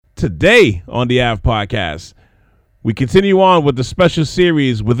Today on the AV Podcast, we continue on with the special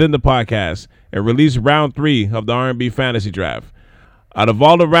series within the podcast and release round 3 of the R&B Fantasy Draft. Out of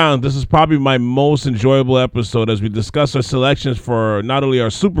all the rounds, this is probably my most enjoyable episode as we discuss our selections for not only our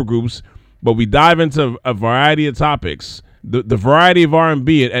supergroups, but we dive into a variety of topics. The variety of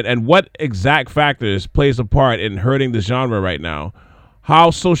R&B and what exact factors plays a part in hurting the genre right now. How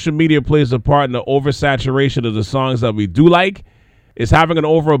social media plays a part in the oversaturation of the songs that we do like. Is having an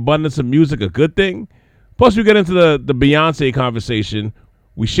overabundance of music a good thing? Plus, we get into the Beyonce conversation.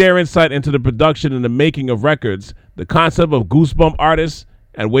 We share insight into the production and the making of records, the concept of goosebump artists,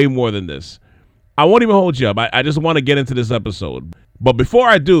 and way more than this. I won't even hold you up. I just want to get into this episode. But before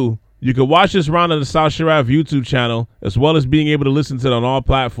I do, you can watch this round on the South Sharav YouTube channel, as well as being able to listen to it on all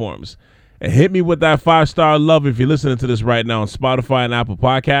platforms. And hit me with that 5-star love if you're listening to this right now on Spotify and Apple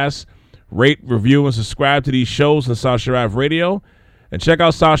Podcasts. Rate, review, and subscribe to these shows on South Sharav Radio. And check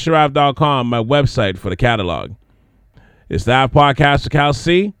out SouthSharav.com, my website, for the catalog. It's the AV Podcast with Cal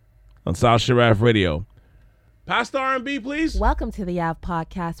C on South Sharav Radio. Past R&B, please. Welcome to the AV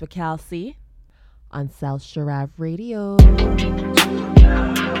Podcast with Cal C on South Sharav Radio.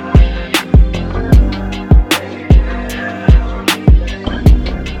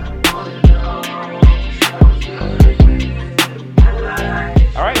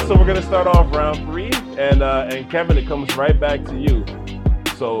 All right, so we're going to start off round 3. And Kevin, it comes right back to you.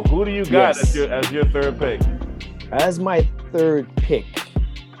 So who do you got as your third pick? As my third pick,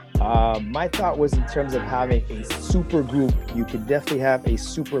 my thought was in terms of having a super group. You could definitely have a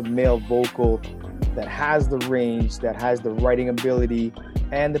super male vocal that has the range, that has the writing ability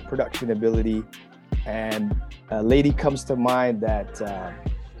and the production ability. And a lady comes to mind that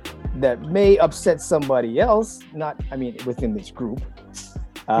may upset somebody else, within this group.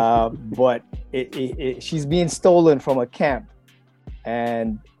 But she's being stolen from a camp,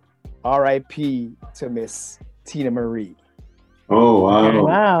 and R.I.P. to Miss Tina Marie. Oh, wow.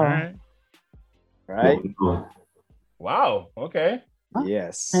 Wow. Right? Wow. Okay.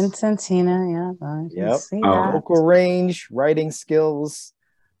 Yes. Prince and Tina, yeah. Yep. See that. Vocal range, writing skills,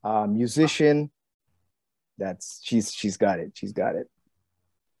 musician. She's got it. She's got it.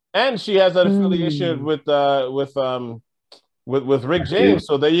 And she has that affiliation with Rick James.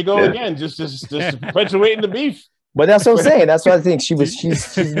 So there you go again. Just perpetuating the beef. But that's what I'm saying. That's what I think.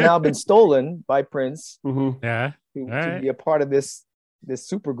 She's now been stolen by Prince. Mm-hmm. Yeah. To be a part of this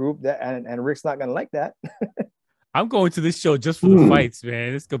super group and Rick's not gonna like that. I'm going to this show just for the fights,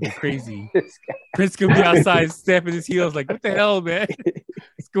 man. It's gonna be crazy. Prince could be outside stamping his heels like, what the hell, man?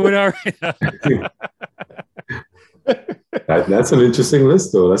 What's going on right now? That's an interesting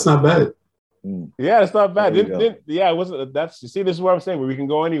list, though. That's not bad. Yeah, it's not bad. It wasn't. That's, you see, this is what I'm saying. We can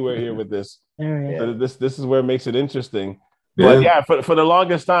go anywhere here with this. So this is where it makes it interesting. But for the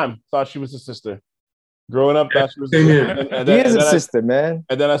longest time, thought she was a sister. Growing up, thought she was a sister. And he is a sister, man.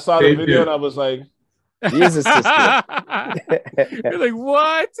 And then I saw the video and I was like, he is a sister. You're like,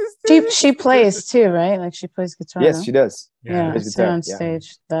 what? She plays too, right? Like she plays guitar. Yes, she does. Yeah, on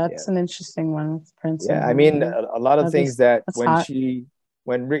stage. That's an interesting one with Prince. Yeah, I mean, a lot of things that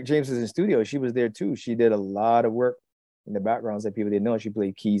when Rick James was in the studio, she was there too. She did a lot of work in the backgrounds that people didn't know. She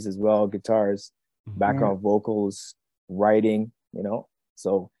played keys as well, guitars, background vocals, writing,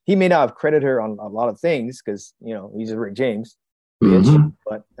 So he may not have credited her on a lot of things because, he's a Rick James. Mm-hmm.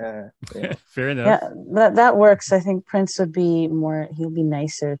 But fair enough. Yeah, that works. I think Prince he'll be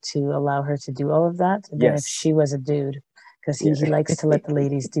nicer to allow her to do all of that than if she was a dude, because he likes to let the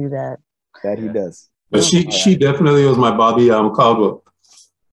ladies do that. That he does. But she definitely was my Bobby Caldwell.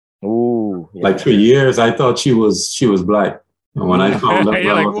 Ooh, yeah. Like for years, I thought she was black. And when I found out,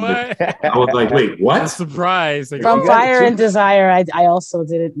 you're like, what? I was like, wait, what? Surprise! Like, From Fire and Desire, I also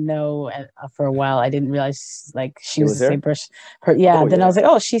didn't know for a while. I didn't realize like she was the same person. I was like,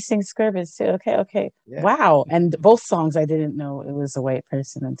 oh, she sings Squarebits too. Okay. Yeah. Wow. And both songs, I didn't know it was a white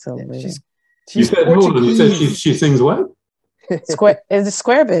person until later. You said who? You said she sings what? Is it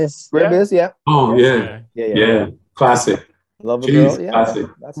Squarebiz? Squarebiz, yeah. Oh yeah. Classic. Love a girl, yeah. Classic.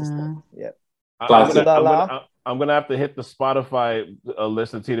 That's his stuff. Yeah. Classic. I'm gonna have to hit the Spotify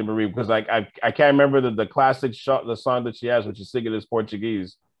list of Tina Marie because I can't remember the classic the song that she has when she's singing is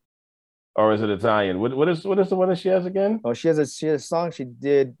Portuguese, or is it Italian? What is the one that she has again? Oh, she has a song she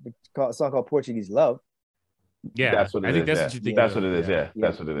did a song called Portuguese Love. Yeah, that's what it is. That's what you think. That's what it is. Yeah,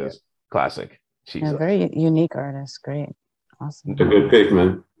 that's what it is. Classic. Yeah, very unique artist. Great, awesome. A good pick,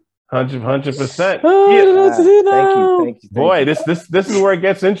 man. 100%. Thank you. Boy, this is where it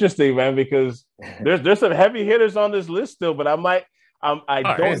gets interesting, man, because there's some heavy hitters on this list still, but I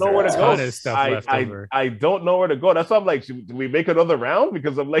I don't know where to go. I don't know where to go. That's why I'm like, do we make another round?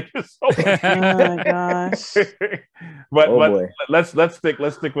 Because I'm like, it's so oh my gosh. but let's stick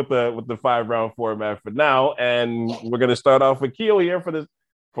with the 5-round format for now, and we're gonna start off with Keo here for the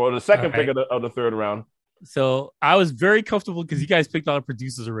second pick of the third round. So I was very comfortable because you guys picked all the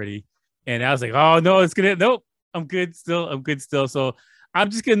producers already, and I was like, oh no, nope, I'm good still. So I'm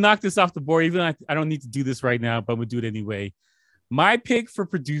just gonna knock this off the board, even though I don't need to do this right now, but I'm gonna do it anyway. My pick for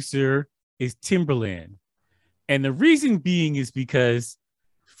producer is Timbaland. And the reason being is because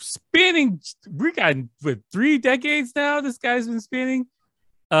we got 3 decades now, this guy's been spanning,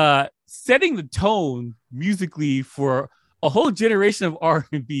 setting the tone musically for a whole generation of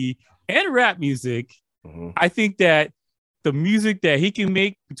R&B and rap music. Mm-hmm. I think that the music that he can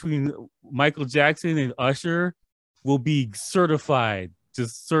make between Michael Jackson and Usher will be certified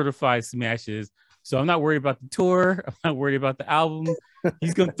smashes. So I'm not worried about the tour. I'm not worried about the album.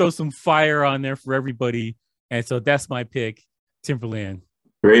 He's going to throw some fire on there for everybody. And so that's my pick, Timbaland.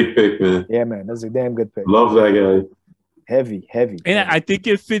 Great pick, man. Yeah, man. That's a damn good pick. Love that guy. Heavy. And I think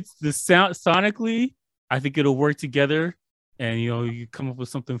it fits the sound sonically. I think it'll work together. And, you come up with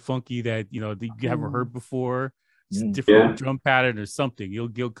something funky that, that you haven't heard before. Different drum pattern or something.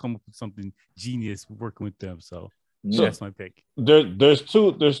 You'll come up with something genius working with them. So that's my pick. There's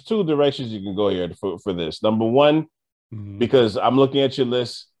two directions you can go here for this. Number one, because I'm looking at your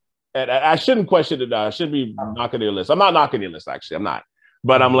list, and I shouldn't question it. I shouldn't be knocking your list. I'm not knocking your list, actually. I'm not.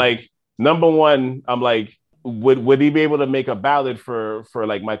 But I'm like, number one, I'm like, would he be able to make a ballad for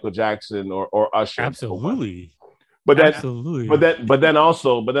like Michael Jackson or Usher? Absolutely. But then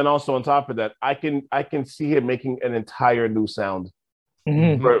also on top of that, I can see him making an entire new sound.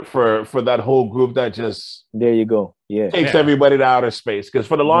 Mm-hmm. For that whole group that just there you go takes everybody to outer space, because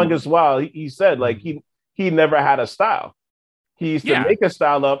for the longest while he said like he never had a style. He used to make a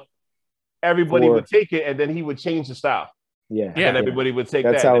style up, everybody would take it, and then he would change the style, and everybody would take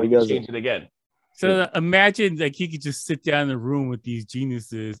That's that how and he does change it again. So imagine like he could just sit down in the room with these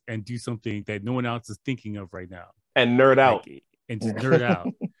geniuses and do something that no one else is thinking of right now and nerd out and just nerd out.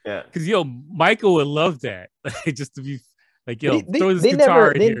 Because Michael would love that. Just to be like, throw this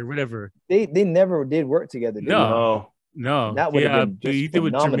guitar in here, whatever. They never did work together. No. That would have been he did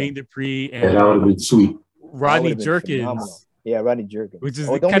with Jermaine Dupri and that would have been sweet. Rodney Jerkins. Yeah, Rodney Jerkins. Which is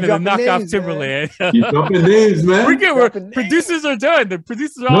kind of the knockoff Timbaland. You're dropping names, man. We're good. Producers are done. The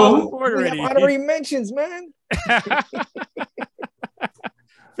producers are all on board already. Honorary mentions, man.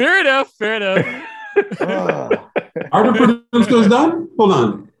 Fair enough. Are the producers done? Hold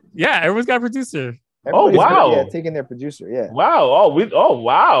on. Yeah, everyone's got a producer. Everybody's taking their producer. Yeah. Wow.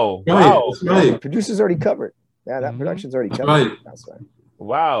 Wow. Right. Wow. Right. Producer's already covered. Yeah, that production's already covered. Right. That's right.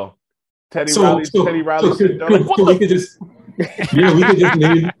 Wow. Teddy Riley.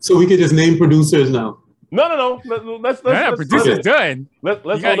 So we could just name producers now. No. Let's producer's done.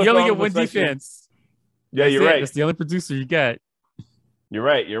 Let's you only get one defense. Yeah, you're right. That's the only producer you get. You're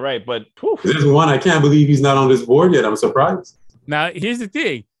right. But there's one I can't believe he's not on this board yet. I'm surprised. Now here's the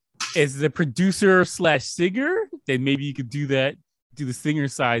thing: is the producer / singer? Then maybe you could do the singer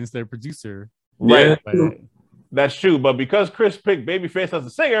side instead of producer. Right. Yeah. That's true. But because Chris picked Babyface as a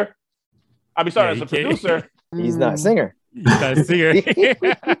singer, as a producer, he's not a singer. He's not a singer.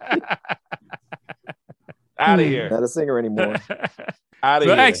 Out of here. Not a singer anymore. Out of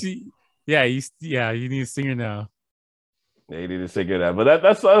here. Actually, you need a singer now. Yeah, you need a singer now. But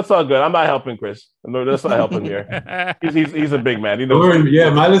that's all good. I'm not helping Chris. No, that's not helping here. He's a big man. He knows.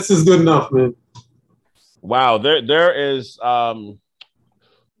 My list is good enough, man. Wow, there is Timbaland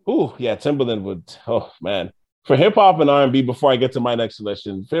would. Oh man, for hip hop and R&B. Before I get to my next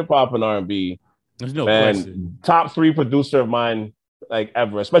selection, hip hop and R&B. There's no question. Top 3 producer of mine, like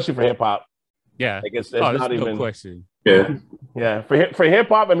ever, especially for hip hop. Yeah, like it's not even no question. Yeah. For hip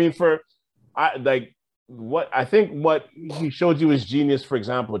hop, what he showed you is genius. For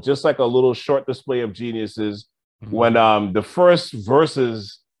example, just like a little short display of geniuses when the first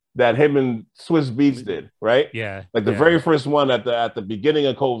verses that him and Swiss Beats did, right? Yeah, like the very first one at the beginning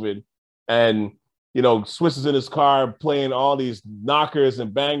of COVID, and Swiss is in his car playing all these knockers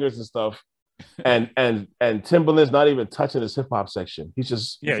and bangers and stuff. And Timbaland's not even touching his hip hop section. He's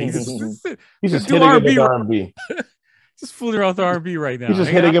just hitting him with R&B. Just fooling around with R&B right now. He's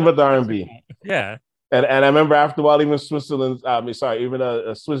just hitting him with R&B. Yeah. And I remember after a while, even Swiss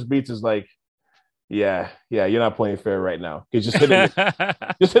Beats is like, yeah, you're not playing fair right now. He's just hitting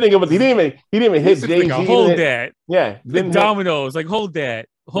him with. He didn't even hit Jay-Z. Hold that. Yeah. Dominoes. Like hold that.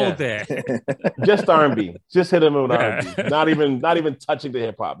 That. Just R&B. Just hit him with R&B. Not even touching the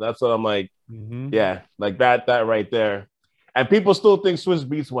hip hop. That's what I'm like. Yeah, like that right there. And people still think Swizz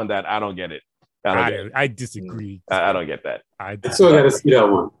Beatz won that. I don't get it. I disagree. I don't get that. I still got to see that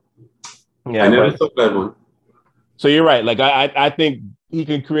one. Yeah, I never saw that one. So you're right. Like I think he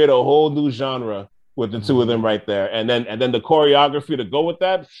can create a whole new genre with the two of them right there, and then the choreography to go with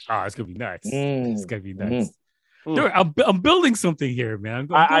that. Oh, it's gonna be nuts. It's gonna be nuts. Dude, I'm building something here, man.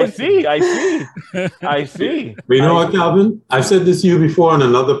 I see. But you know what, Calvin? I've said this to you before on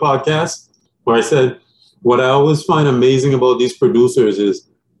another podcast where I said what I always find amazing about these producers is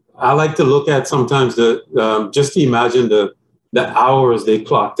I like to look at sometimes just to imagine the hours they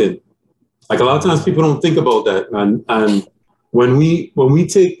clocked in. Like a lot of times people don't think about that. And when we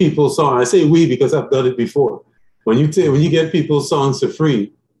take people's songs, I say we because I've done it before. When you get people's songs for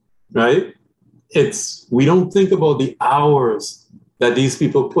free, right? We don't think about the hours that these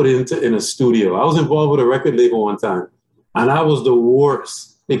people put in a studio. I was involved with a record label one time, and I was the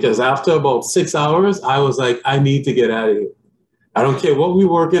worst because after about 6 hours, I was like, I need to get out of here. I don't care what we're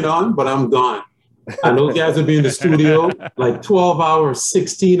working on, but I'm gone. And those guys would be in the studio like 12 hours,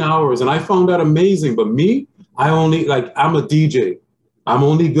 16 hours. And I found that amazing. But me, I'm a DJ. I'm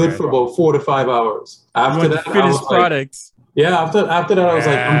only good for about 4 to 5 hours. After that, finished products. After that, I was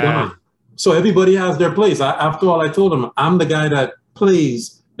like, I'm done. So everybody has their place. After all, I told them, I'm the guy that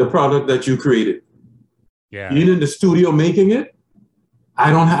plays the product that you created. Yeah. Being in the studio making it, I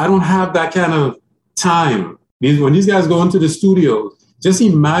don't have that kind of time. When these guys go into the studio, just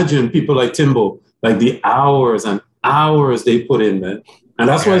imagine people like Timbo, like the hours and hours they put in there. And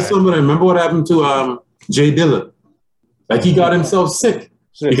that's why remember what happened to Jay Dilla? Like he got himself sick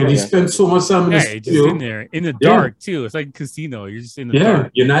because he spent so much time in the studio. Just in there, in the dark too. It's like a casino. You're just in the dark.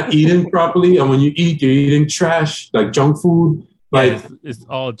 You're not eating properly. And when you eat, you're eating trash, like junk food. Like it's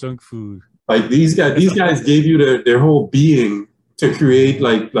all junk food. Like these guys gave you their whole being to create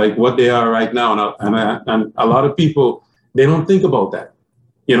like what they are right now. And a lot of people, they don't think about that.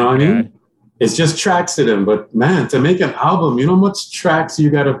 You know what I mean? It's just tracks to them. But man, to make an album, you know how much tracks you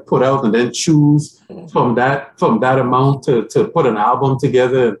got to put out and then choose from that amount to put an album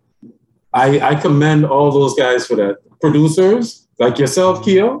together. I commend all those guys for that. Producers like yourself,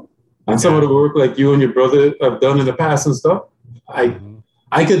 Keo, and some of the work like you and your brother have done in the past and stuff. I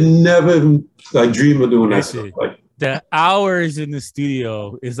could never even dream of doing that stuff. Like the hours in the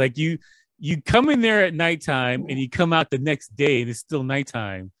studio is like you come in there at nighttime and you come out the next day and it's still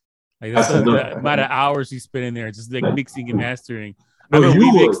nighttime. Like that's the amount of hours you spend in there, just like mixing and mastering. No,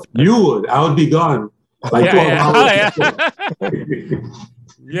 you would. I would be gone. Like 12 hours.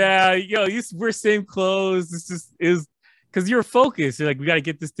 We're same clothes. It was because you're focused. You're like, we got to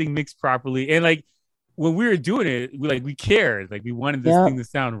get this thing mixed properly. And like when we were doing it, we cared. Like we wanted this thing to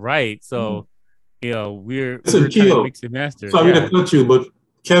sound right. So we're trying to mix and master. Sorry to cut you, but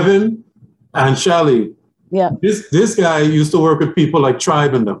Kevin and Shally, this guy used to work with people like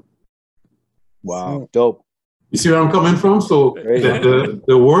Tribe and them. Wow, dope. You see where I'm coming from? So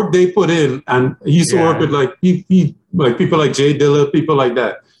the work they put in, and he used to work with like people like Jay Dilla, people like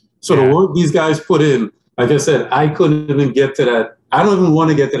that. So the work these guys put in, like I said, I couldn't even get to that. I don't even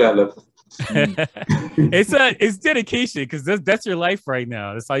want to get to that level. It's dedication because that's your life right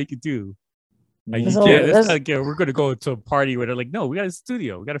now. That's all you can do. Like we're gonna go to a party where they're like, no, we got a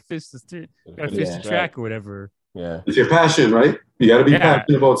studio, we gotta fish the track or whatever. Yeah, it's your passion, right? You got to be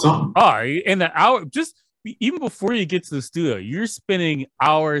passionate about something. Oh, and the hour, just even before you get to the studio, you're spending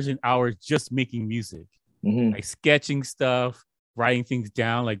hours and hours just making music, like sketching stuff, writing things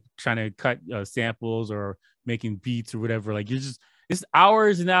down, like trying to cut samples or making beats or whatever. Like it's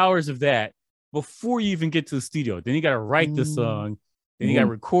hours and hours of that before you even get to the studio. Then you got to write the song, then you got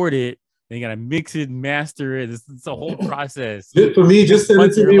to record it. Then you gotta mix it, master it. It's a whole process. For me, just send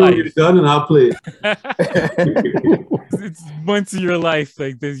it to me when you're done, and I'll play it. It's months of your life,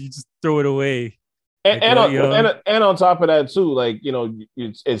 like this. You just throw it away. And on top of that too, like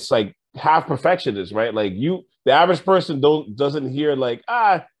it's like half perfectionist, right? Like the average person doesn't hear like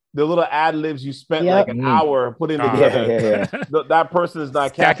the little ad libs you spent like an hour putting together. That person is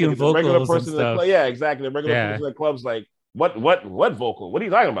not catching the regular person. Exactly. The regular person in the club's like, what vocal? What are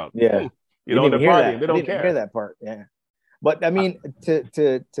you talking about? Yeah. They're partying. They don't care. Hear that part. Yeah. But I mean,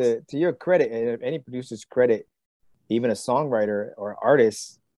 to your credit, and any producer's credit, even a songwriter or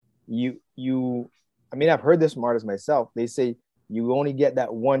artist, I mean, I've heard this from artists myself. They say you only get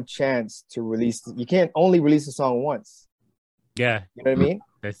that one chance to release. You can't only release a song once. Yeah. You know what I mean?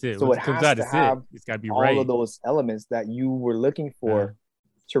 That's it. So it has to have it's got to be all of those elements that you were looking for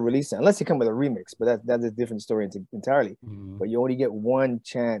to release it, unless you come with a remix, but that's a different story entirely. But you only get one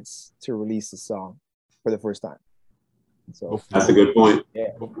chance to release a song for the first time. So that's a good point. Yeah.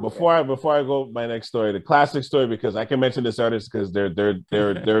 Before I go my next story, the classic story, because I can mention this artist because they're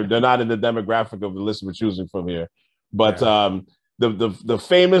not in the demographic of the list we're choosing from here. But the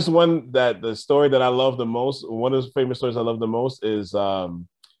famous one, that the story that I love the most, one of the famous stories I love the most is the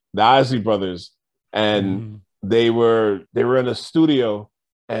Isley Brothers, and they were in a studio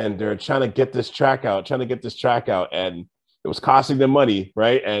and they're trying to get this track out, and it was costing them money,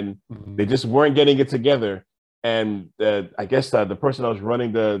 right? And they just weren't getting it together. And I guess the person that was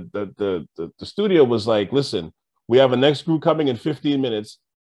running the studio was like, listen, we have a next group coming in 15 minutes.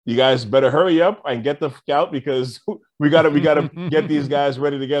 You guys better hurry up and get the fuck out, because we gotta get these guys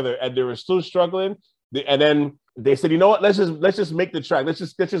ready together. And they were still struggling. And then they said, you know what, let's just make the track. Let's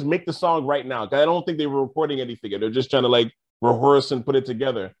just make the song right now. I don't think they were recording anything. They're just trying to like rehearse and put it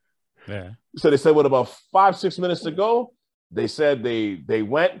together. Yeah. So they said, what, about 5-6 minutes to go? They said they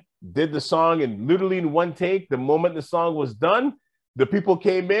went, did the song, and literally in one take, the moment the song was done, the people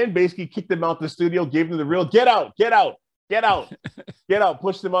came in, basically kicked them out the studio, gave them the real get out,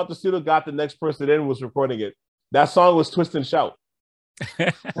 pushed them out the studio, got the next person in, was recording it. That song was Twist and Shout.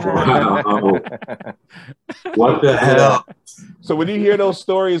 Wow. What the hell? So when you hear those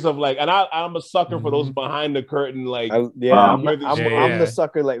stories of like, and I'm a sucker for those behind the curtain, like, I'm the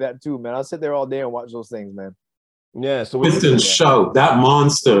sucker like that too, man. I'll sit there all day and watch those things, man. Yeah, so Twist and Shout, that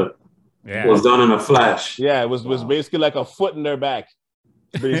monster was done in a flash. Yeah, it was basically like a foot in their back.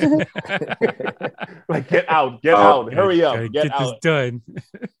 Like, get out, hurry up, get out. This done.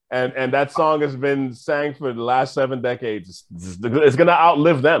 And that song has been sang for the last 7 decades. It's gonna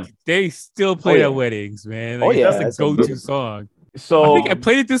outlive them. They still play at weddings, man. Like, that's a go-to song. So I think I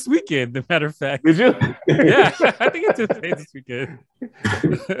played it this weekend. As a matter of fact, did you? Yeah, I think I just played this weekend.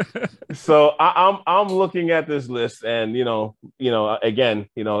 So I'm looking at this list, and again,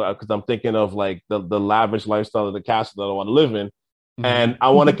 because I'm thinking of like the lavish lifestyle of the castle that I want to live in, and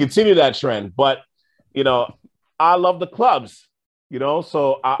I want to continue that trend. But I love the clubs,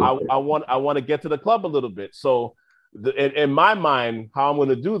 so I want to get to the club a little bit. So in my mind, how I'm going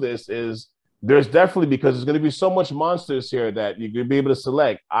to do this is, there's definitely, because there's going to be so much monsters here that you're going to be able to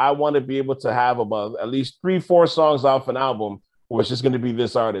select. I want to be able to have about at least 3-4 songs off an album where it's just going to be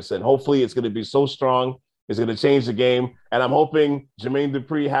this artist. And hopefully it's going to be so strong, it's going to change the game. And I'm hoping Jermaine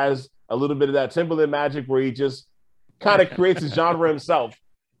Dupri has a little bit of that Timbaland magic where he just kind of creates his genre himself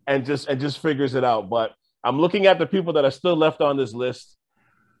and just figures it out. But I'm looking at the people that are still left on this list.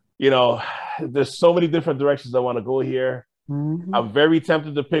 There's so many different directions I want to go here. I'm very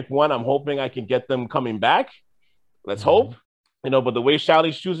tempted to pick one. I'm hoping I can get them coming back. Let's hope. But the way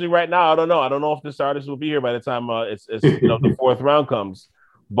Shouty's choosing right now, I don't know. I don't know if this artist will be here by the time it's the 4th round comes.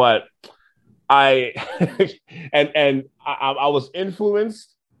 But I was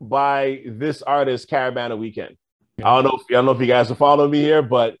influenced by this artist, Caravana Weekend. I don't know if you guys are following me here,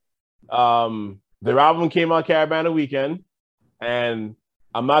 but their album came out Caravana Weekend, and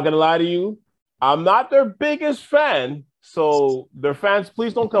I'm not gonna lie to you, I'm not their biggest fan. So their fans,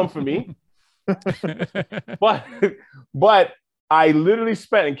 please don't come for me. but I literally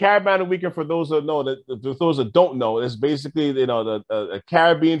spent, in Caravana Weekend, for those that know, those that don't know, it's basically the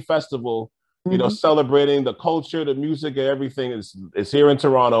Caribbean festival, celebrating the culture, the music, and everything. It's here in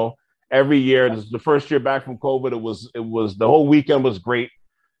Toronto every year. This is the first year back from COVID. It was the whole weekend was great.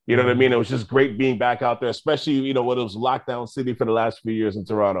 You know what I mean? It was just great being back out there, especially when it was lockdown city for the last few years in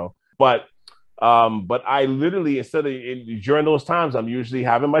Toronto. But I literally, during those times, I'm usually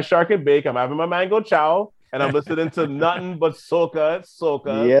having my shark and bake, I'm having my mango chow, and I'm listening to nothing but soca.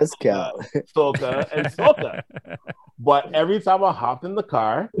 Yes, Cal. Soca. But every time I hopped in the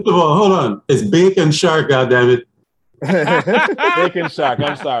car, hold on, it's bake and shark, goddammit. Bake and shark.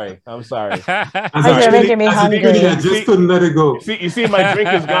 I'm sorry. You're making me hungry. I just couldn't let it go. You see, my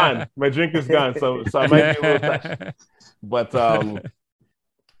drink is gone. So I might be a little touched.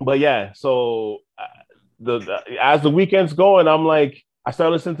 But yeah, so as the weekend's going, I'm like, I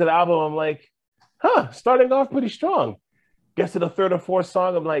start listening to the album. I'm like, starting off pretty strong. Gets to the 3rd or 4th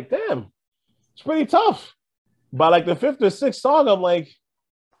song, I'm like, damn, it's pretty tough. By like the 5th or 6th song, I'm like,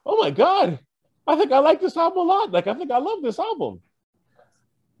 oh my God, I think I like this album a lot. Like, I think I love this album.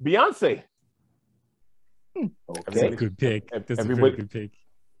 Beyonce. Okay. That's a good pick. That's a very good pick.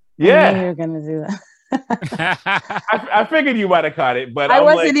 Yeah. I knew you were going to do that. I figured you might have caught it, but I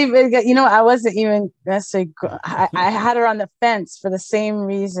wasn't even necessarily. I had her on the fence for the same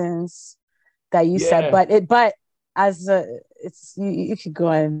reasons that you said, but as you could go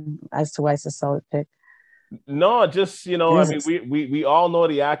on as to why it's a solid pick. No, just I mean, we all know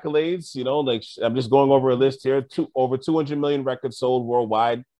the accolades. Like, I'm just going over a list here. Over 200 million records sold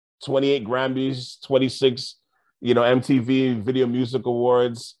worldwide, 28 Grammys, 26 MTV Video Music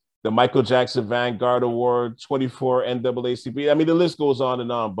Awards, the Michael Jackson Vanguard Award, 24 NAACP. I mean, the list goes on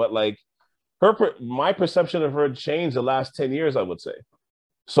and on. But like my perception of her changed the last 10 years, I would say.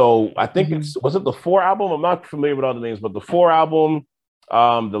 So I think was it the 4 album? I'm not familiar with all the names, but the 4 album,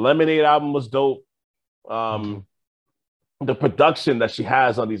 the Lemonade album was dope. The production that she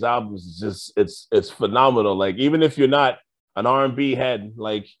has on these albums is just it's phenomenal. Like even if you're not an R&B head,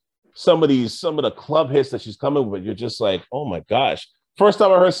 like some of the club hits that she's coming with, you're just like, oh my gosh. First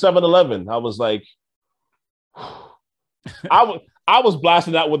time I heard 7-Eleven, I was like, I was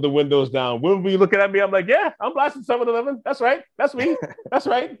blasting out with the windows down. When were you looking at me? I'm like, yeah, I'm blasting 7-Eleven. That's right. That's me. That's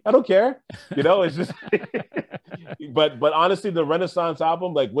right. I don't care. It's just, but honestly, the Renaissance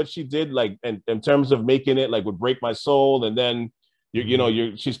album, like what she did, like in terms of making it like would break my soul. And then,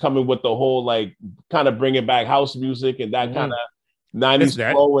 she's coming with the whole, like kind of bringing back house music and that kind of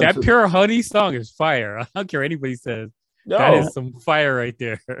 90s flow. That Pure Honey song is fire. I don't care what anybody says. No. That is some fire right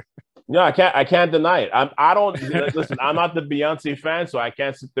there. No, I can't deny it. I don't listen. I'm not the Beyonce fan, so I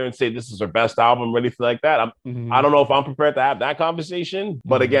can't sit there and say this is her best album or anything like that. I don't know if I'm prepared to have that conversation.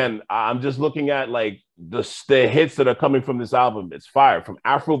 But again, I'm just looking at like the hits that are coming from this album. It's fire, from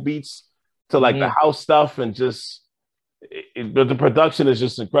Afro beats to like the house stuff, and just the production is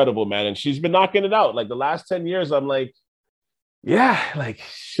just incredible, man. And she's been knocking it out. Like the last 10 years, I'm like, yeah, like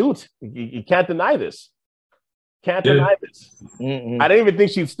shoot, you can't deny this. Can't deny this. I didn't even think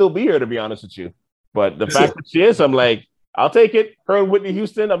she'd still be here, to be honest with you. But the fact that she is, I'm like, I'll take it. Her and Whitney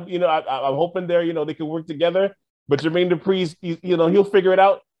Houston, I'm hoping they can work together. But Jermaine Dupri's, he'll figure it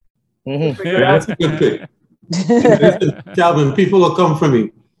out. That's a good pick. Listen, Calvin, people will come for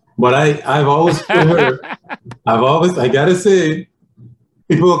me, but I've always heard, I gotta say,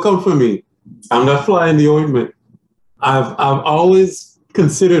 people will come for me. I'm not flying the ointment. I've always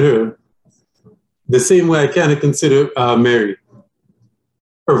considered her the same way I kind of consider Mary.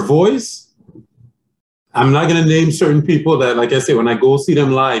 Her voice, I'm not going to name certain people that, like I say, when I go see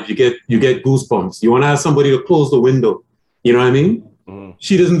them live, you get goosebumps. You want to have somebody to close the window. You know what I mean?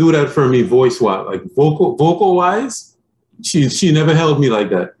 She doesn't do that for me voice-wise. Like vocal-wise, she never held me like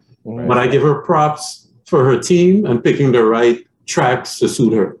that. But I give her props for her team and picking the right tracks to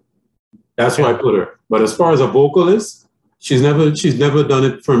suit her. That's where I put her. But as far as a vocalist, she's never done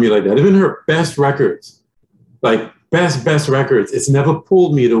it for me like that. Even her best records, like best records, it's never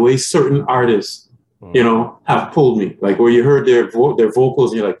pulled me the way certain artists, have pulled me. Like where you heard their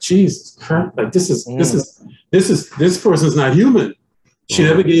vocals and you're like, Jesus Christ, like this person's not human. She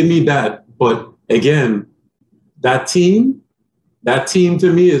never gave me that. But again, that team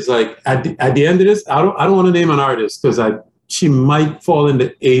to me is like at the end of this, I don't want to name an artist because she might fall in the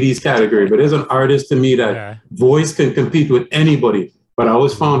 80s category, but there's an artist to me that voice can compete with anybody. But I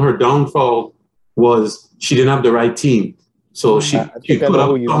always found her downfall was she didn't have the right team. So she put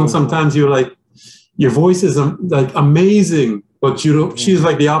up songs. Sometimes you're like, your voice is like amazing, but you don't. She's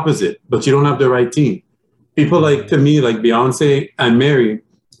like the opposite, but you don't have the right team. People like, to me, like Beyonce and Mary,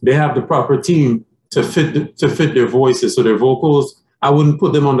 they have the proper team to fit their voices. So their vocals, I wouldn't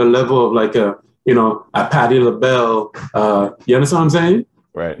put them on the level of like a Patti LaBelle. You understand what I'm saying?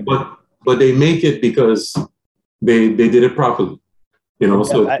 Right. But they make it because they did it properly.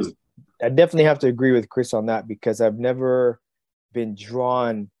 So I definitely have to agree with Chris on that because I've never been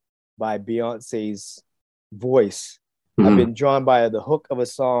drawn by Beyonce's voice. I've been drawn by the hook of a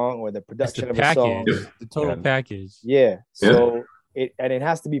song or the production of a song. The total package. Yeah. So it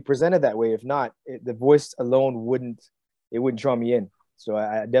has to be presented that way. If not, the voice alone wouldn't draw me in. So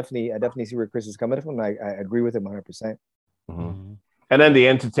I definitely see where Chris is coming from. I agree with him 100%. And then the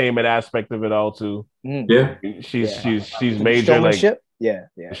entertainment aspect of it all too. Yeah, she's major, like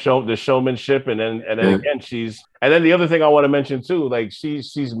the showmanship, and then again and then the other thing I want to mention too, like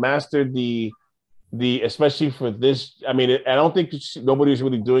she's mastered the especially for this. I mean, I don't think nobody was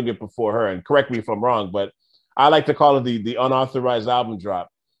really doing it before her. And correct me if I'm wrong, but I like to call it the unauthorized album drop,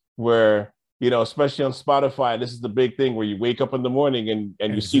 where especially on Spotify, this is the big thing where you wake up in the morning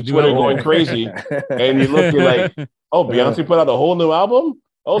and you see Twitter going crazy, and you're like, oh, Beyonce put out a whole new album?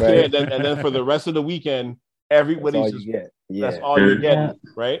 Okay, right. and then for the rest of the weekend, everybody's that's all you're getting,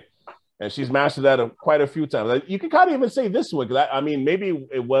 right? And she's mastered that quite a few times. Like, you can kind of even say this one, because I mean, maybe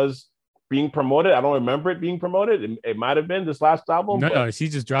it was being promoted. I don't remember it being promoted. It might have been this last album. No, she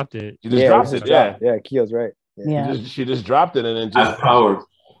just dropped it. She just dropped it. Yeah, Keel's right. Yeah. She just dropped it and then just power.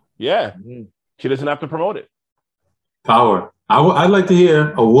 Yeah, she doesn't have to promote it. Power. I'd like to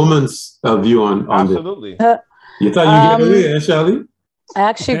hear a woman's view on absolutely. This. You thought you get away, Shelly? I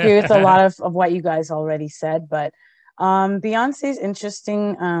actually agree with a lot of what you guys already said, but Beyonce is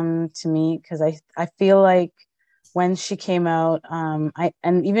interesting to me because I feel like when she came out,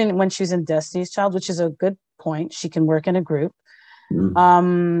 and even when she was in Destiny's Child, which is a good point, she can work in a group.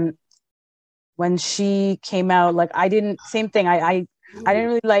 When she came out, like I didn't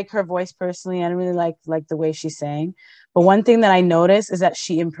really like her voice personally. I didn't really like the way she sang. But one thing that I noticed is that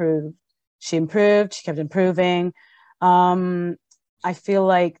she improved. She kept improving. I feel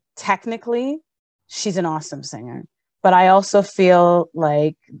like technically she's an awesome singer. But I also feel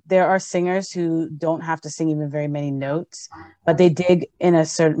like there are singers who don't have to sing even very many notes, but they dig in a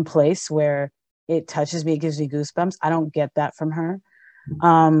certain place where it touches me, it gives me goosebumps. I don't get that from her.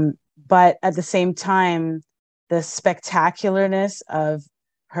 But at the same time, the spectacularness of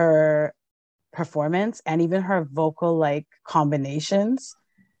her performance and even her vocal like combinations,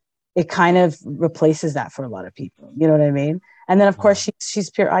 it kind of replaces that for a lot of people. You know what I mean? And then of course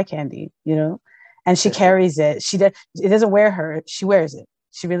she's pure eye candy, you know, and she carries it. It doesn't wear her. She wears it.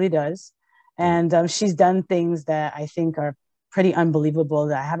 She really does. And she's done things that I think are pretty unbelievable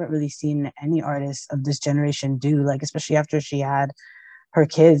that I haven't really seen any artist of this generation do, like especially after she had her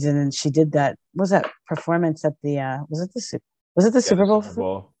kids, and then she did that. What was that performance at the? Was it the Super Bowl? Super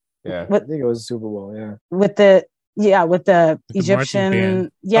Bowl. Yeah, I think it was the Super Bowl. Yeah, with the Egyptian.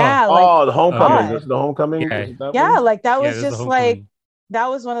 The homecoming. The homecoming. Yeah, like that was just like that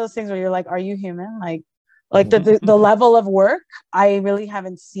was one of those things where you're like, are you human? Like the level of work. I really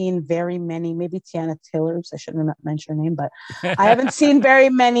haven't seen very many. Maybe Tiana Taylor. I shouldn't mention her name, but I haven't seen very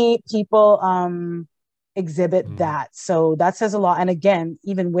many people exhibit that. So that says a lot. And again,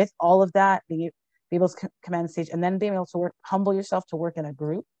 even with all of that, being able to command the stage and then being able to humble yourself to work in a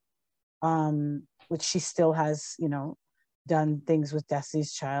group, which she still has, you know, done things with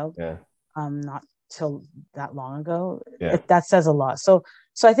Destiny's Child. Not till that long ago. That says a lot. So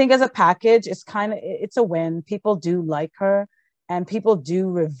I think as a package, it's a win. People do like her and people do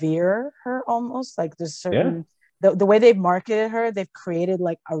revere her almost. Like there's certain the way they've marketed her, they've created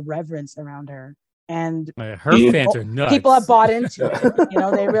like a reverence around her. And her fans are nuts. People have bought into it. You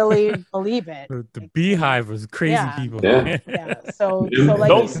know, they really believe it. The Beehive was crazy people. So like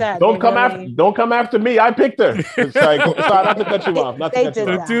you said, don't come after me. I picked her. It's like, sorry, not to cut you off.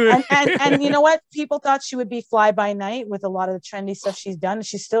 And you know what? People thought she would be fly by night with a lot of the trendy stuff she's done.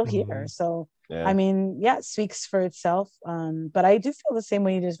 She's still here. So I mean, it speaks for itself. But I do feel the same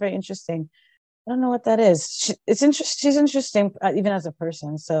way you do. It's very interesting. I don't know what that is. She's interesting, even as a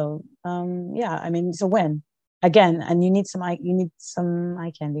person. So, I mean, it's a win again. And you need some eye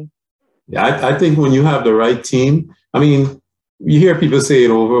candy. Yeah, I think when you have the right team, I mean, you hear people say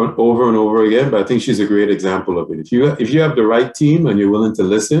it over and over again, but I think she's a great example of it. If you have the right team and you're willing to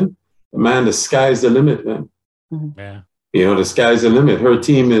listen, man, the sky's the limit, man. Mm-hmm. Yeah, you know, the sky's the limit. Her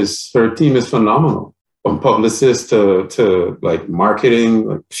team is phenomenal. From publicists to like marketing,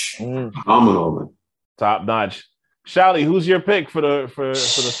 like phenomenal, man. Top notch. Shally, who's your pick for the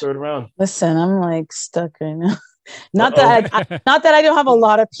third round? Listen, I'm like stuck right now. Not that I don't have a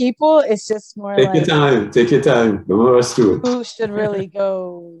lot of people. It's just more Take your time. Don't rush to it. Who should really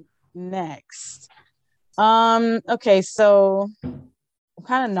go next? Okay, so I'm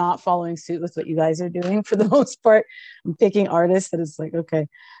kind of not following suit with what you guys are doing for the most part. I'm picking artists that is like, okay.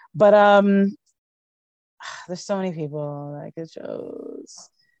 But there's so many people that I could choose.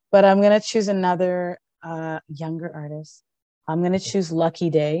 But I'm gonna choose another younger artist. I'm gonna choose Lucky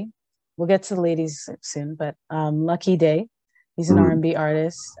Daye. We'll get to the ladies soon, but Lucky Daye. He's an R&B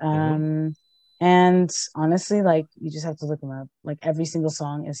artist. And honestly, like, you just have to look him up. Like, every single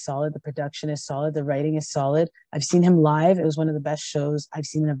song is solid. The production is solid. The writing is solid. I've seen him live. It was one of the best shows I've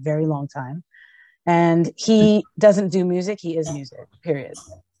seen in a very long time. And he doesn't do music. He is music, period.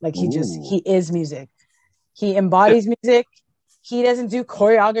 Like, he is music. He embodies music. He doesn't do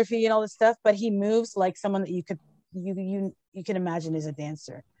choreography and all this stuff, but he moves like someone that you can imagine is a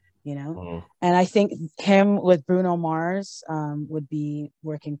dancer, you know? And I think him with Bruno Mars would be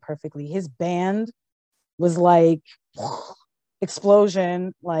working perfectly. His band was like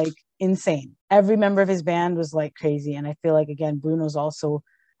explosion, like insane. Every member of his band was like crazy. And I feel like, again, Bruno's also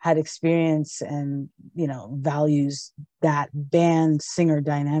had experience and, you know, values that band singer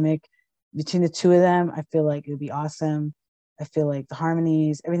dynamic. Between the two of them, I feel like it would be awesome. I feel like the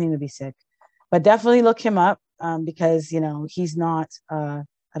harmonies, everything would be sick. But definitely look him up because, you know, he's not, I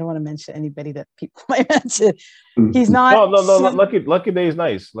don't want to mention anybody that people might mention. He's not. No. Lucky Daye is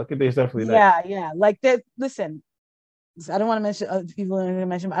nice. Lucky Daye is definitely nice. Yeah. Like, listen, I don't want to mention other people I'm going to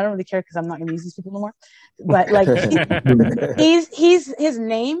mention. I don't really care because I'm not going to use these people no more. But like, his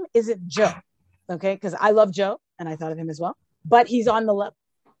name isn't Joe. Okay. Because I love Joe and I thought of him as well. But he's on the level.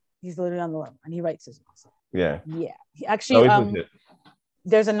 He's literally on the level, and he writes his music. Yeah. He actually,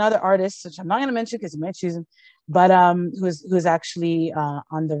 there's another artist, which I'm not going to mention because you might choose him, but who's actually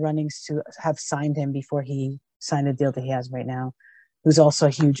on the runnings to have signed him before he signed the deal that he has right now. Who's also a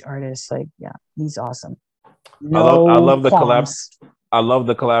huge artist. Like, yeah, he's awesome. I love the collab. I love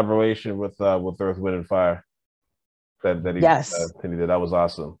the collaboration with Earth, Wind, and Fire. That he did. That was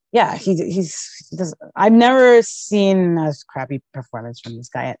awesome. Yeah, I've never seen a crappy performance from this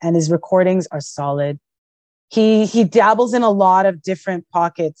guy, and his recordings are solid. He dabbles in a lot of different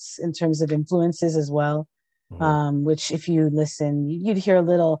pockets in terms of influences as well. Which if you listen, you'd hear a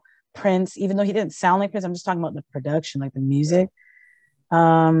little Prince, even though he didn't sound like Prince. I'm just talking about the production, like the music.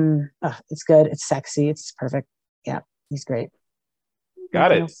 It's good. It's sexy. It's perfect. Yeah, he's great.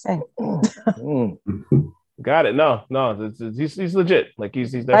 Got it. Got it. No, he's legit. Like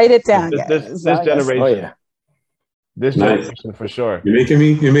he's write it down. This generation. Oh, yeah. This generation for sure. You're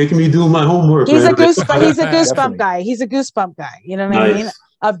making me do my homework. He's a goosebump guy. He's a goosebump guy. You know what I mean?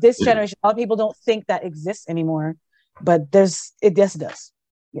 Of this generation, a lot of people don't think that exists anymore, but it just does.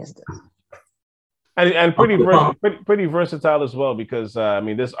 Yes, it does. And pretty versatile as well, because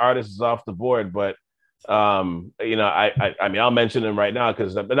this artist is off the board, but I'll mention him right now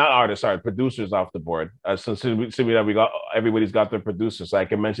because not artists, sorry, producers off the board. Since we got everybody's got their producer, so I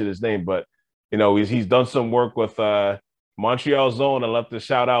can mention his name. But he's done some work with Montreal Zone. I love to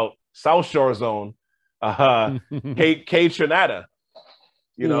shout out South Shore Zone, Kate Trinata.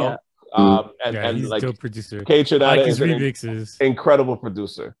 And he's like a dope producer. Kate Trinata is remixes. Incredible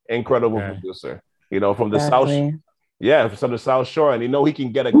producer. Producer. From the South. Yeah, from the South Shore, and he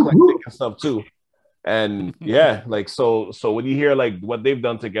can get eclectic and stuff too. And yeah, like so when you hear like what they've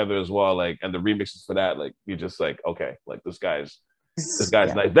done together as well, like, and the remixes for that, like you're just like, okay, like this guy's nice.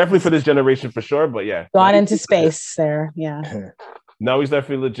 Definitely for this generation for sure. But yeah, gone into space there. Yeah. No, he's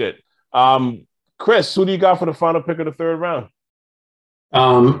definitely legit. Chris, who do you got for the final pick of the third round?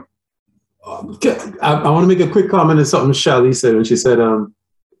 I want to make a quick comment on something Shally said when she said, a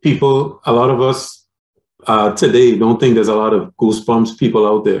lot of us today don't think there's a lot of Goosebumps people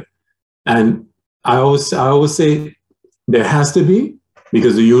out there. And I always say there has to be,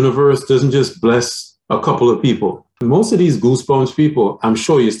 because the universe doesn't just bless a couple of people. Most of these Goosebumps people, I'm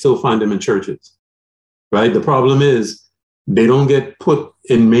sure you still find them in churches, right? The problem is they don't get put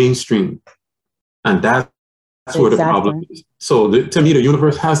in mainstream. And that's where the problem is. So to me, the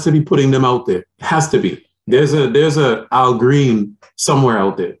universe has to be putting them out there. It has to be. There's a Al Green somewhere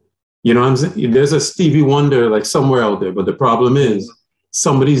out there. You know what I'm saying? There's a Stevie Wonder like somewhere out there. But the problem is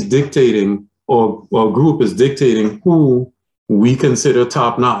somebody's dictating, or a group is dictating who we consider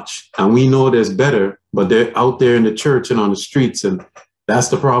top notch. And we know there's better, but they're out there in the church and on the streets. And that's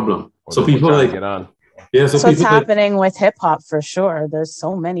the problem. So people like, get on. Yeah, so what's happening with hip hop for sure. There's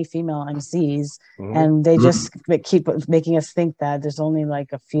so many female MCs, and they just keep making us think that there's only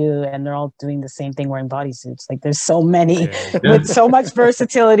like a few, and they're all doing the same thing, wearing bodysuits. Like there's so many with so much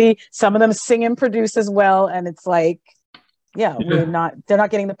versatility. Some of them sing and produce as well, and it's like, they're not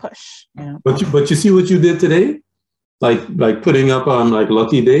getting the push. But you see what you did today, like putting up on like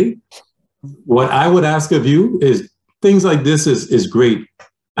Lucky Day. What I would ask of you is things like this is great.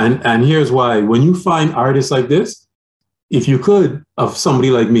 And here's why. When you find artists like this, if you could, of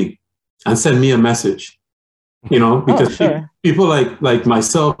somebody like me, and send me a message, because people like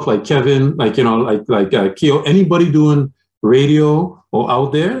myself, like Kevin, like Keo, anybody doing radio or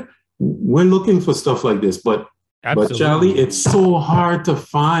out there, we're looking for stuff like this. But Charlie, it's so hard to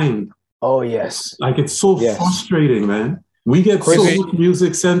find. Oh yes, like it's so frustrating, man. We get so much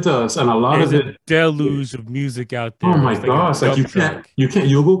music sent to us, and a lot of it deluge of music out there. Oh my gosh! Like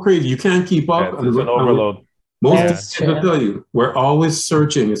you'll go crazy. You can't keep up. It's an overload. Most DJs, I'll tell you, we're always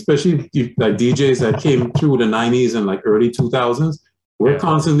searching, especially like DJs that came through the 90s and like early 2000s. We're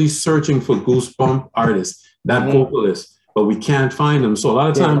constantly searching for Goosebump artists, that vocalist, but we can't find them. So a lot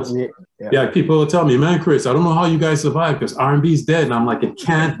of times, people will tell me, "Man, Chris, I don't know how you guys survive because R&B is dead." And I'm like, it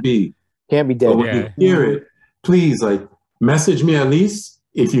can't be. Can't be dead. But when you hear it, please, like, message me at least.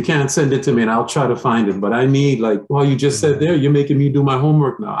 If you can't, send it to me and I'll try to find it. But I need, like, you just said there, you're making me do my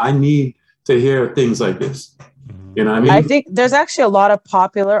homework now. I need to hear things like this. You know what I mean? I think there's actually a lot of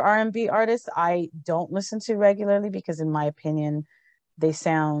popular R&B artists I don't listen to regularly because, in my opinion, they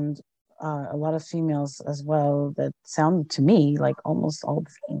sound a lot of females as well that sound to me like almost all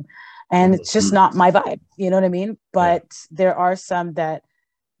the same. And it's just not my vibe. You know what I mean? But there are some that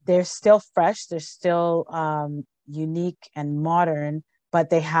they're still fresh. They're still unique and modern, but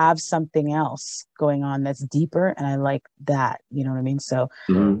they have something else going on that's deeper, and I like that. You know what I mean? So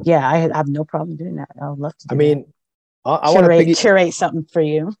I have no problem doing that. I would love to do I want to curate something for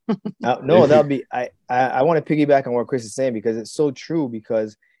you. No, that'll be I want to piggyback on what Chris is saying, because it's so true,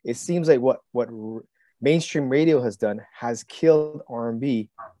 because it seems like what mainstream radio has done has killed R&B,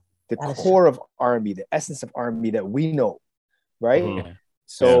 the core of R&B, the essence of R&B that we know, right? Mm-hmm.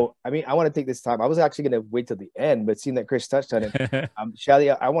 So, I mean, I want to take this time. I was actually going to wait till the end, but seeing that Chris touched on it, Shelly,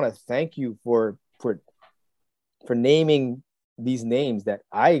 I want to thank you for naming these names that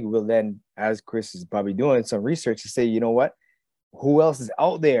I will then, as Chris is probably doing some research, to say, you know what, who else is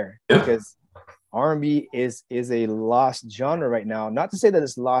out there? Because R&B is a lost genre right now. Not to say that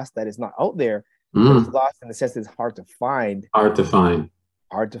it's lost, that it's not out there, but it's lost in the sense that it's hard to find. Hard to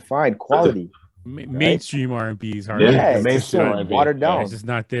find quality. Mainstream R&B is hard. Yeah, mainstream R&B. Watered down. It's just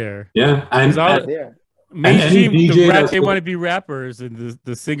not there. Yeah, and not there. Mainstream, they want to be rappers, and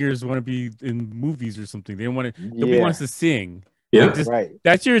the singers want to be in movies or something. They want to. Nobody wants to sing. Yeah, like right.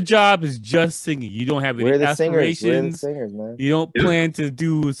 That's your job, is just singing. You don't have any aspirations. We're the singers, man. You don't plan to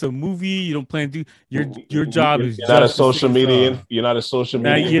do some movie. You don't plan to do your job is you're not a social media. You're not a social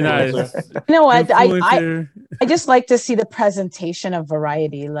media. You're not. You know what? I just like to see the presentation of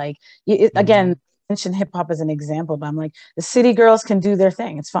variety. Like again, mention hip hop as an example, but I'm like, the city girls can do their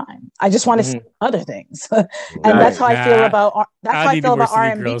thing. It's fine. I just want to see other things, and that's how I feel about. That's how I feel about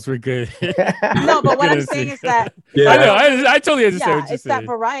R&B. Girls, we're good. No, but what I'm saying is that I know. I totally understand. Yeah, it's that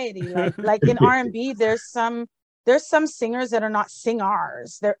variety. Like in R&B, there's some singers that are not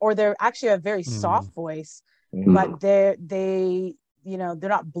singers. They're actually a very soft voice, but they they're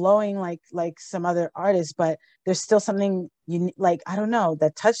not blowing like some other artists, but there's still something like, I don't know,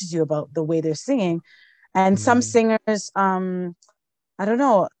 that touches you about the way they're singing. And some singers, I don't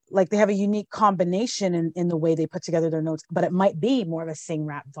know, like they have a unique combination in the way they put together their notes, but it might be more of a sing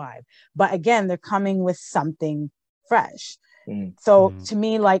rap vibe. But again, they're coming with something fresh. So to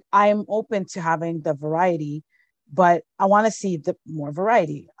me, like, I'm open to having the variety, but I want to see the more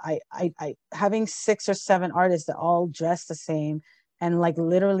variety. I having 6 or 7 artists that all dress the same and like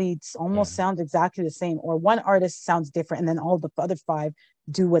literally almost sound exactly the same, or one artist sounds different and then all the other 5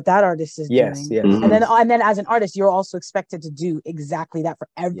 do what that artist is doing. And then as an artist, you're also expected to do exactly that for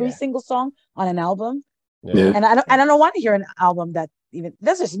every single song on an album. And I don't want to hear an album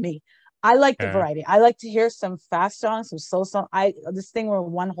that's just me. I like the variety. I like to hear some fast songs, some slow songs. This thing where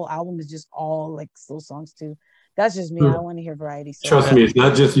one whole album is just all like slow songs too. That's just me. I want to hear variety. So trust me, it's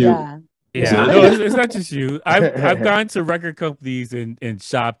not just you. Yeah, no, it's not just you. I've gone to record companies and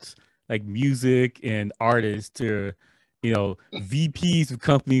shopped like music and artists to, VPs of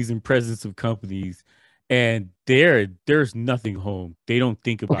companies and presidents of companies, and there's nothing home. They don't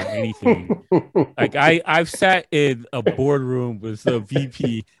think about anything. Like I've sat in a boardroom with a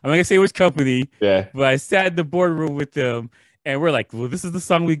VP. I'm not gonna say which company, but I sat in the boardroom with them, and we're like, well, this is the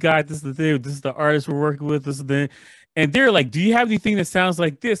song we got. This is the thing. This is the artist we're working with. This is the. And they're like, do you have anything that sounds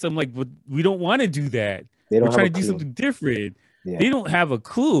like this? I'm like, well, we don't want to do that. We're trying to do something different. They don't have a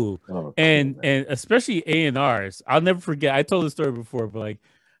clue. And especially A&Rs. I'll never forget. I told the story before, but like,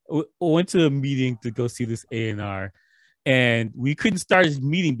 I went to a meeting to go see this A&R, and we couldn't start his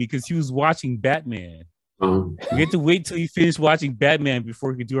meeting because he was watching Batman. We had to wait till he finished watching Batman before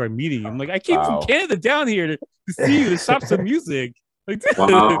we could do our meeting. I'm like, I came from Canada down here to see you, to shop some music. Like,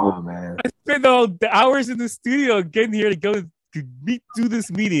 man. I spent all the hours in the studio getting here to go do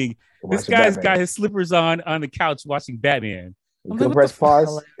this meeting. This guy's got his slippers on the couch watching Batman. Press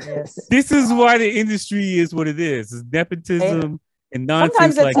pause. This is why the industry is what it is. It's nepotism and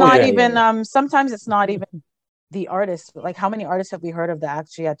nonsense. Sometimes it's not even. Sometimes it's not even the artist. Like, how many artists have we heard of that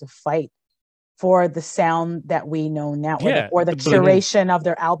actually had to fight for the sound that we know now, or the curation of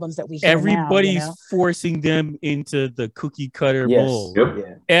their albums that we hear everybody's now, forcing them into the cookie cutter mold.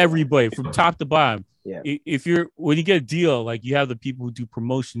 Everybody from top to bottom. If when you get a deal, like, you have the people who do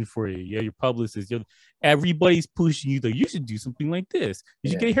promotion for you, your publicists, everybody's pushing you that you should do something like this. You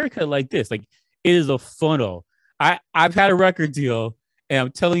should get a haircut like this. Like, it is a funnel. I've had a record deal, and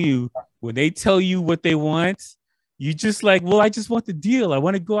I'm telling you, when they tell you what they want, you just like, well, I just want the deal. I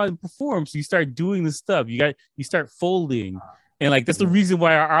want to go out and perform. So you start doing the stuff. You start folding. And like, that's the reason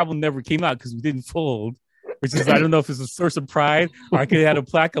why our album never came out, because we didn't fold, which is, I don't know if it's a source of pride, or I could have had a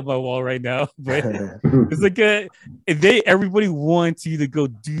plaque on my wall right now, but it's like everybody wants you to go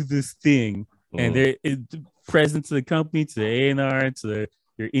do this thing. And they're present to the company, to the A&R, to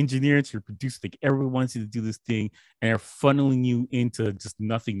your engineer, to your producer. Like, everyone wants you to do this thing, and they're funneling you into just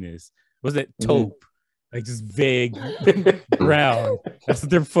nothingness. Was that taupe? Like, just vague ground. That's what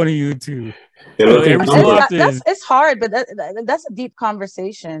they're funny you too. It's hard, but that's a deep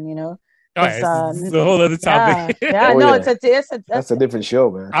conversation, It's a whole other topic. That's a different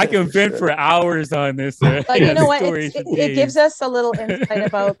show, man. I can vent for hours on this. But you know what? It gives us a little insight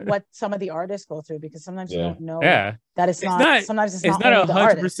about what some of the artists go through, because sometimes you don't know that it's not. Sometimes it's not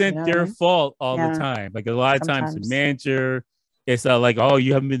 100% their fault all the time. Like a lot of times, the manager, it's like, oh,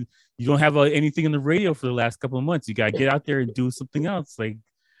 you don't have anything on the radio for the last couple of months. You gotta get out there and do something else. Like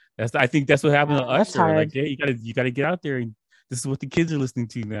I think that's what happened to Usher. Like, yeah, you gotta get out there, and this is what the kids are listening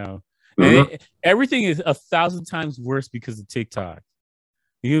to now. And everything is 1,000 times worse because of TikTok.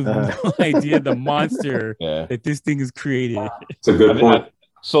 You have no idea the monster that this thing has created. It's a good point.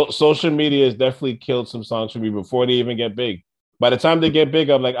 So social media has definitely killed some songs for me before they even get big. By the time they get big,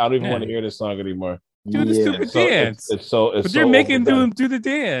 I'm like, I don't even want to hear this song anymore. Do the stupid dance. But they're making them do the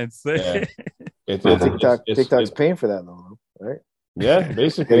dance. TikTok's paying for that though, right? Yeah,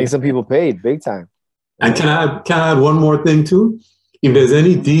 basically. Getting some people paid big time. And can I add one more thing too? If there's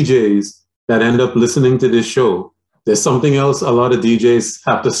any DJs that end up listening to this show, there's something else a lot of DJs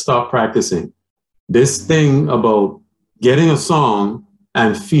have to stop practicing. This thing about getting a song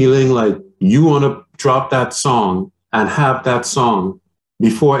and feeling like you want to drop that song and have that song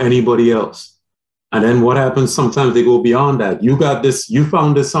before anybody else. And then what happens? Sometimes they go beyond that. You got this, you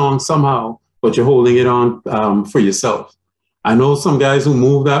found this song somehow, but you're holding it on for yourself. I know some guys who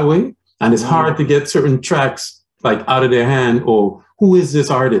move that way, and it's hard to get certain tracks like out of their hand, or who is this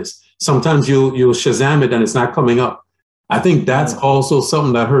artist? Sometimes you'll Shazam it and it's not coming up. I think that's also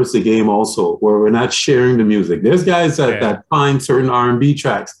something that hurts the game also, where we're not sharing the music. There's guys that find certain R&B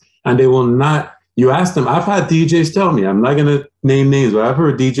tracks and they will not, you ask them, I've had DJs tell me, I'm not going to name names, but I've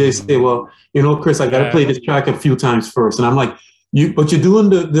heard DJs say, well, you know, Chris, I got to play this track a few times first. And I'm like, but you're doing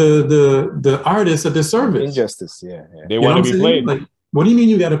the artist a disservice. Injustice, They want to be played. Like, what do you mean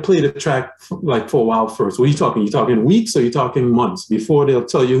you got to play the track like for a while first? What are you talking? You talking weeks or you talking months before they'll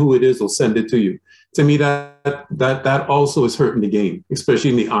tell you who it is or send it to you? To me, that also is hurting the game, especially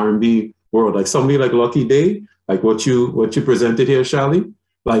in the R&B world. Like somebody like Lucky Day, like what you presented here, Shally.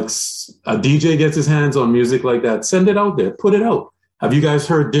 Like a DJ gets his hands on music like that, send it out there, put it out. Have you guys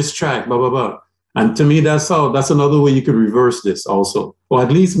heard this track? Blah blah blah. And to me, that's another way you could reverse this also, or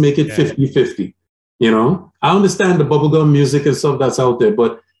at least make it 50-50. You know, I understand the bubblegum music and stuff that's out there,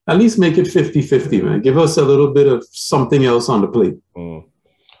 but at least make it 50-50, man. Give us a little bit of something else on the plate.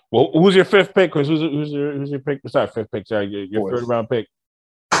 Well, who's your fifth pick, Chris? Who's your pick? Sorry, fifth pick. Sorry, your third round pick.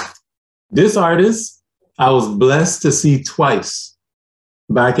 This artist, I was blessed to see twice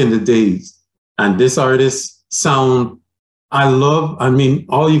back in the days. And this artist sound, I mean,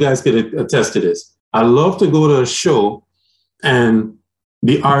 all you guys could attest to this. I love to go to a show and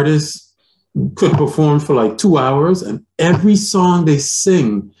the artist could perform for like 2 hours and every song they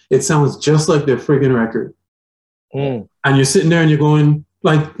sing, it sounds just like their friggin' record. And you're sitting there and you're going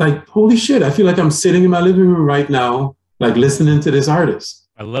like, holy shit, I feel like I'm sitting in my living room right now, like listening to this artist.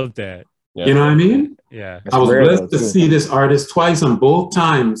 I love that. Yeah. You know what I mean? Yeah. I was blessed to see this artist twice, and both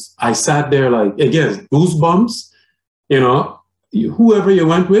times I sat there like, again, goosebumps. You know, whoever you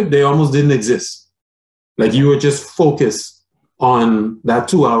went with, they almost didn't exist. Like you were just focused on that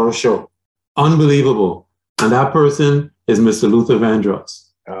 2 hour show. Unbelievable. And that person is Mr. Luther Vandross.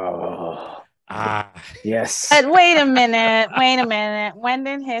 Yes. But wait a minute. When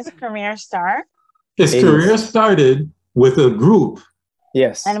did his career start? His career started with a group.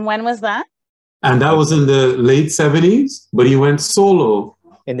 Yes. And when was that? And that was in the late 70s, but he went solo.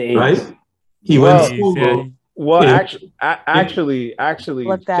 In the 80s. Right? He went solo. Well, actually,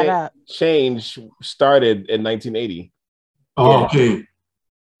 look that up. Change started in 1980. Oh, okay.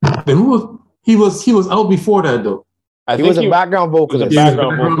 Then he was out before that though. He was a background vocalist.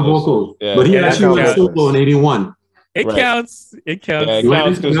 Background vocal. Yeah. But he actually went solo in 81. It counts. It counts. Yeah,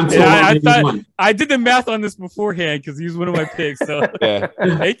 it counts. I did the math on this beforehand because he was one of my picks. So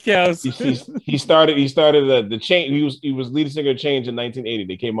it counts. He started the Change. He was lead singer of Change in 1980.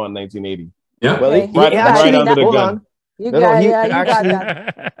 They came out in 1980. Yeah. Well, right under the gun.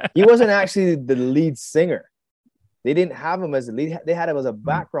 He wasn't actually the lead singer. They didn't have him as the lead. They had him as a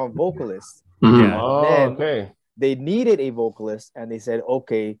background vocalist. Mm-hmm. Okay. They needed a vocalist, and they said,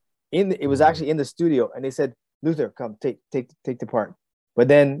 okay. It was actually in the studio, and they said, Luther, come take the part. But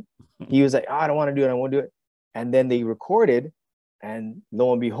then he was like, I don't want to do it. I won't do it. And then they recorded, and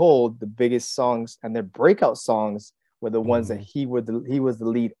lo and behold, the biggest songs and their breakout songs were the ones that he was the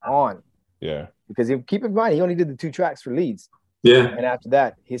lead on. Yeah. Because keep in mind, he only did the 2 tracks for leads. Yeah. And after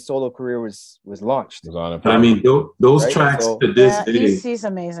that, his solo career was launched. I mean, those tracks to this day. He's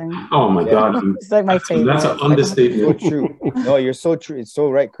amazing. Oh my God. It's like my favorite. That's an understatement. So true. No, you're so true. It's so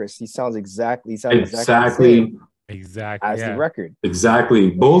right, Chris. He sounds exactly. Exactly. Exactly. as the record.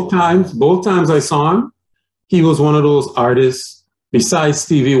 Exactly. Both times I saw him, he was one of those artists besides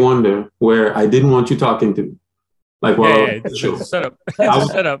Stevie Wonder where I didn't want you talking to me. Like, well, Shut up.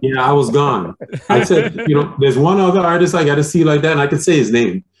 I was gone. I said, there's one other artist I got to see like that, and I could say his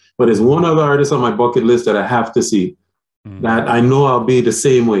name, but there's one other artist on my bucket list that I have to see that I know I'll be the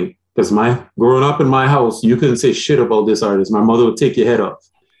same way. Because growing up in my house, you couldn't say shit about this artist. My mother would take your head off.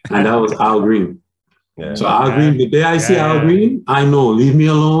 And that was Al Green. Yeah. So Al Green, the day I see Al Green, I know, leave me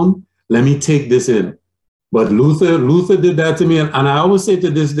alone. Let me take this in. But Luther did that to me. And I always say to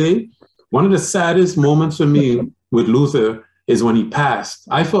this day, one of the saddest moments for me with Luther is when he passed.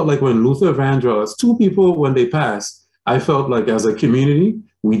 I felt like when Luther Vandross, two people, when they passed, I felt like as a community,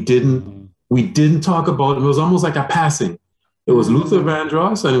 we didn't talk about him. It was almost like a passing. It was Luther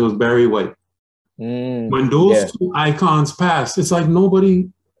Vandross and it was Barry White. When those two icons passed, it's like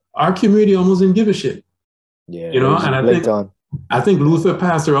our community almost didn't give a shit. Yeah, and I think Luther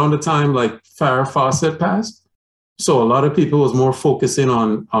passed around the time like Farrah Fawcett passed. So a lot of people was more focusing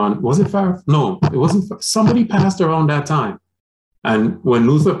on was it Farrah? No, it wasn't. Somebody passed around that time. And when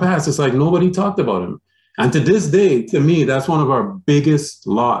Luther passed, it's like nobody talked about him. And to this day, to me, that's one of our biggest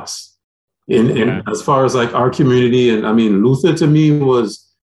loss in as far as like our community. And I mean, Luther to me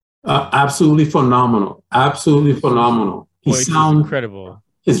was absolutely phenomenal. Absolutely phenomenal. He sounds incredible.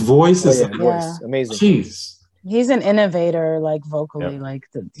 His voice is amazing. Jeez. He's an innovator, like vocally, like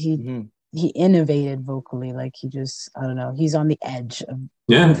he innovated vocally, like he just, I don't know, he's on the edge of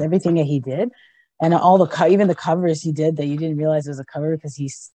everything that he did, and all even the covers he did that you didn't realize it was a cover because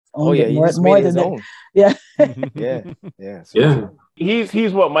he's more than that. Yeah.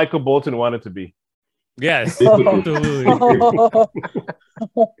 He's what Michael Bolton wanted to be. Yes, absolutely.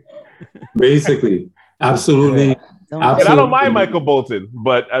 Absolutely. And I don't mind Michael Bolton,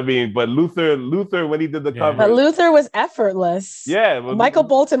 but Luther when he did the cover. But Luther was effortless. Yeah. Michael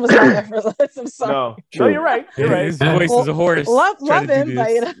Bolton was not effortless. I'm sorry. No, you're right. His voice is a horse. Love him,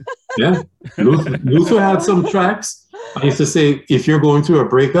 but yeah. Luther had some tracks. I used to say, if you're going through a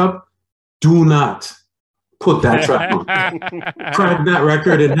breakup, do not put that track on. Crack that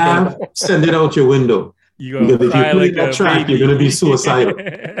record in half, send it out your window. Because if you play that track, you're going to be suicidal.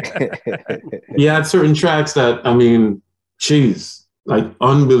 He had certain tracks that, I mean, geez, like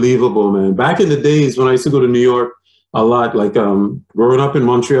unbelievable, man. Back in the days when I used to go to New York a lot, like growing up in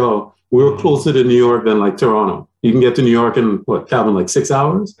Montreal, we were closer to New York than like Toronto. You can get to New York in Calvin, like 6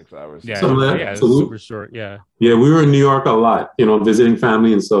 hours? 6 hours. Yeah, so super short, yeah. Yeah, we were in New York a lot, visiting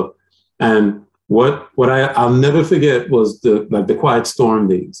family and stuff. And what I'll never forget was the Quiet Storm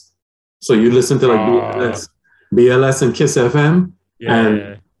days. So you listen to like BLS and Kiss FM,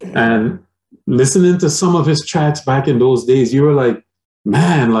 and listening to some of his tracks back in those days, you were like,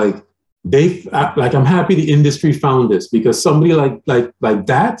 man, like I'm happy the industry found this, because somebody like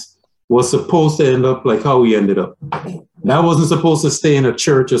that was supposed to end up like how he ended up. That wasn't supposed to stay in a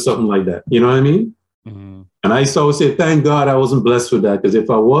church or something like that. You know what I mean? Mm-hmm. And I used to always say, thank God I wasn't blessed with that, because if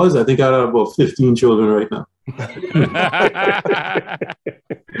I was, I think I'd have about 15 children right now.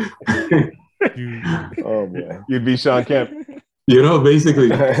 Oh boy, you'd be Sean Kemp.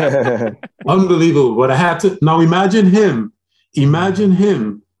 Basically, unbelievable. But I had to now imagine him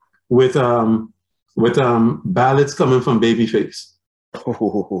with ballads coming from Babyface.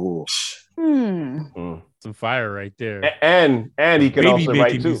 Some fire right there. And he can also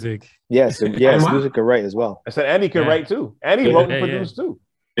write too. Music. Yes, music can write as well. I said, and he can write too, and he wrote and produced too.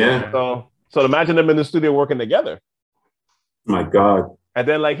 Yeah. So imagine them in the studio working together. My God. And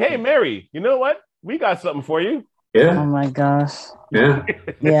then like, hey, Mary, you know what? We got something for you. Yeah. Oh my gosh. Yeah.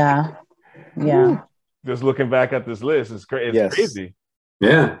 Yeah. Just looking back at this list, it's crazy.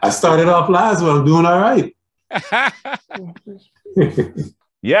 Yeah. I started off last, but I'm doing all right.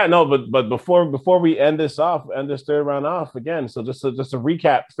 Yeah, no, but before we end this third round off again. So just to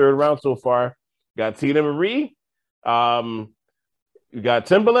recap, third round so far, got Tina Marie, we got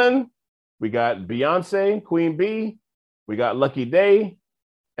Timbaland, we got Beyonce, Queen Bee, we got Lucky Day,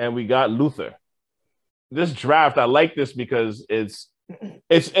 and we got Luther. This draft, I like this because it's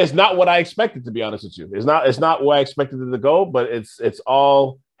not what I expected, to be honest with you. It's not where I expected it to go, but it's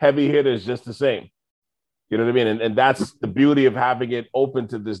all heavy hitters just the same. You know what I mean? And that's the beauty of having it open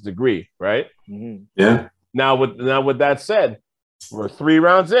to this degree, right? Mm-hmm. Yeah. Now with that said, we're 3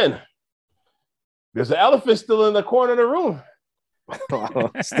 rounds in. There's an elephant still in the corner of the room.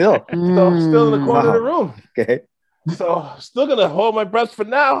 Still in the corner of the room. Okay. So still gonna hold my breath for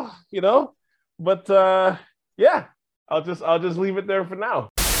now, But yeah, I'll just leave it there for now.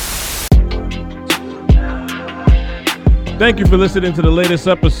 Thank you for listening to the latest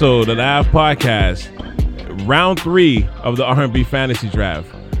episode of the AV Podcast. round 3 of the R&B Fantasy Draft.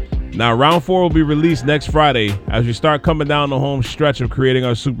 Now, round 4 will be released next Friday as we start coming down the home stretch of creating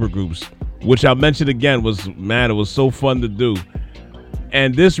our supergroups, which I'll mention again it was so fun to do.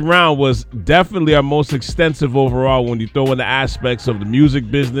 And this round was definitely our most extensive overall when you throw in the aspects of the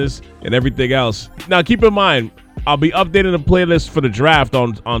music business and everything else. Now, keep in mind, I'll be updating the playlist for the draft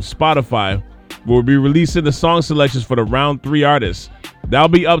on Spotify. We'll be releasing the song selections for the round 3 artists. That'll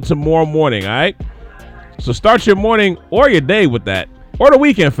be up tomorrow morning, all right? So start your morning or your day with that, or the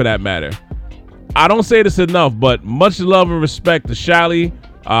weekend for that matter. I don't say this enough, but much love and respect to Shally,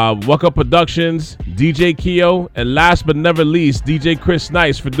 Wucka Productions, DJ Keo, and last but never least, DJ Chris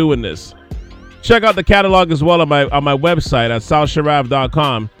Nice for doing this. Check out the catalog as well on my website at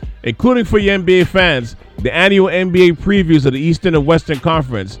salsharav.com, including for your NBA fans, the annual NBA previews of the Eastern and Western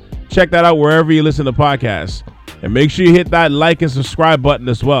Conference. Check that out wherever you listen to podcasts. And make sure you hit that like and subscribe button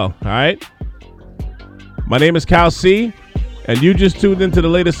as well, all right? My name is Cal C, and you just tuned into the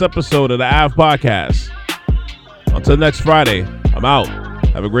latest episode of the AV Podcast. Until next Friday, I'm out.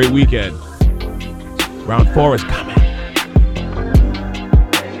 Have a great weekend. Round 4 is coming.